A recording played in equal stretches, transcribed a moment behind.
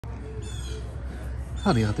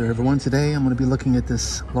Howdy out there, everyone. Today I'm going to be looking at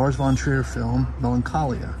this Lars von Trier film,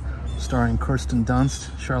 Melancholia, starring Kirsten Dunst,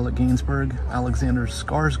 Charlotte Gainsbourg, Alexander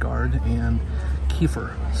Skarsgård, and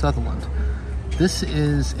Kiefer Sutherland. This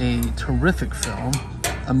is a terrific film,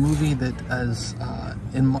 a movie that is,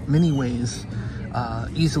 in many ways,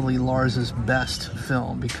 easily Lars's best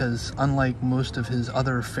film, because unlike most of his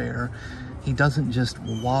other fare, he doesn't just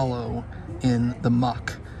wallow in the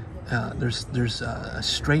muck. There's a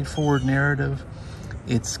straightforward narrative.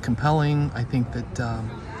 It's compelling. I think that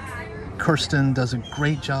Kirsten does a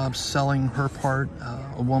great job selling her part,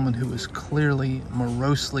 a woman who is clearly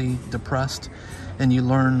morosely depressed, and you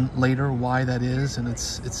learn later why that is, and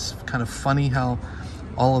it's kind of funny how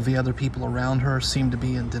all of the other people around her seem to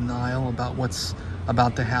be in denial about what's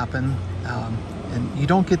about to happen, and you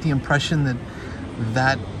don't get the impression that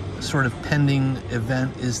that sort of pending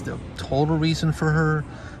event is the total reason for her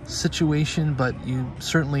situation, but you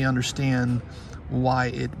certainly understand why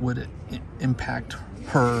it would impact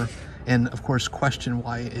her, and of course question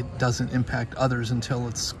why it doesn't impact others until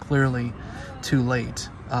it's clearly too late.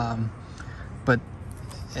 But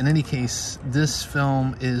in any case, this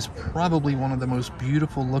film is probably one of the most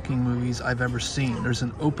beautiful looking movies I've ever seen. There's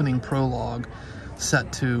an opening prologue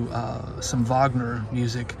set to some Wagner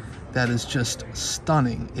music that is just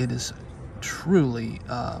stunning. It is truly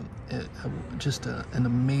just an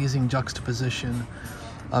amazing juxtaposition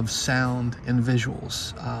of sound and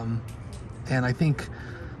visuals, and I think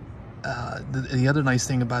the other nice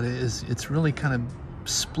thing about it is it's really kind of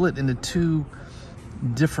split into two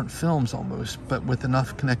different films almost, but with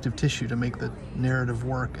enough connective tissue to make the narrative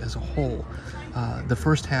work as a whole. The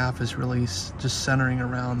first half is really just centering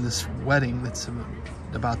around this wedding that's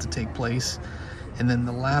about to take place, and then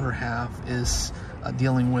the latter half is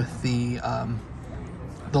dealing with the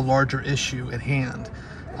larger issue at hand.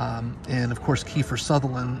 And of course Kiefer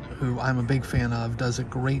Sutherland, who I'm a big fan of, does a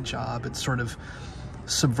great job at sort of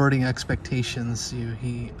subverting expectations.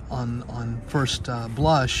 He on first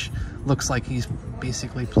blush looks like he's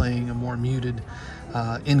basically playing a more muted,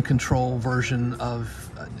 in control version of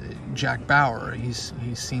Jack Bauer. He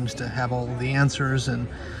seems to have all of the answers, and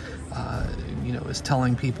is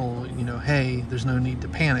telling people, hey, there's no need to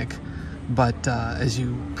panic. But as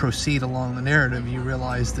you proceed along the narrative, you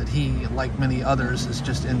realize that he, like many others, is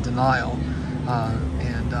just in denial,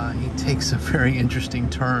 and he takes a very interesting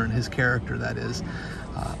turn, his character, that is.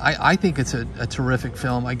 I think it's a terrific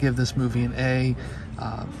film. I give this movie an A.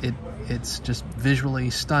 It's just visually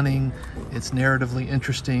stunning, it's narratively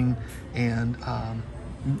interesting, and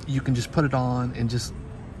you can just put it on and just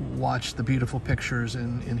watch the beautiful pictures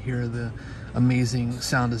and hear the amazing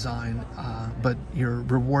sound design, but you're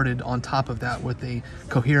rewarded on top of that with a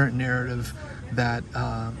coherent narrative that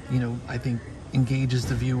I think engages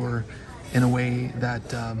the viewer in a way that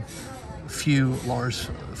few Lars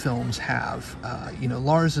films have.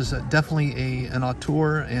 Lars is definitely an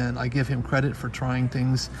auteur, and I give him credit for trying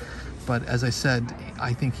things, but as I said,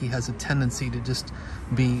 I think he has a tendency to just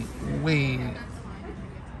be way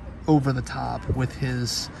over the top with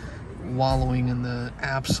his wallowing in the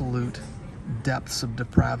absolute depths of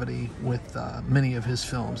depravity with many of his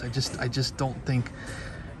films. I just don't think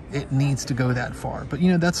it needs to go that far. But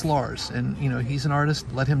that's Lars, and he's an artist.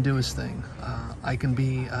 Let him do his thing. I can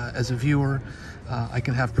be as a viewer, I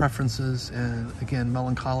can have preferences, and again,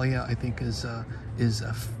 Melancholia I think is a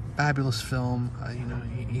fabulous film.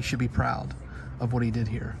 He should be proud of what he did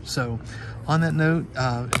here. So on that note,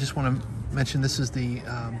 I just want to mention this is the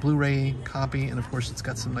Blu-ray copy, and of course it's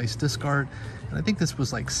got some nice disc art, and I think this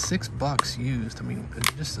was like $6 used. I mean,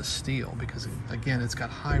 just a steal, because again, it's got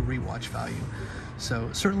high rewatch value. So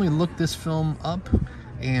certainly look this film up,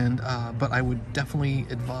 and but I would definitely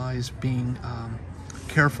advise being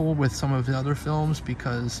careful with some of the other films,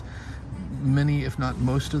 because many, if not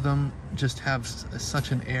most of them, just have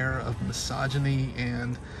such an air of misogyny,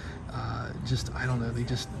 and I don't know,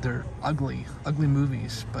 they're ugly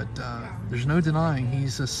movies, but there's no denying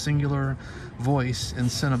he's a singular voice in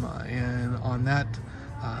cinema, and on that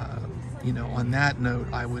on that note,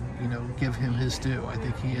 I would give him his due. I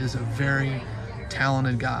think he is a very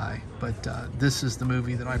talented guy, but this is the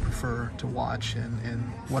movie that I prefer to watch, and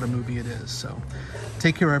what a movie it is. So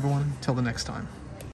take care, everyone, till the next time.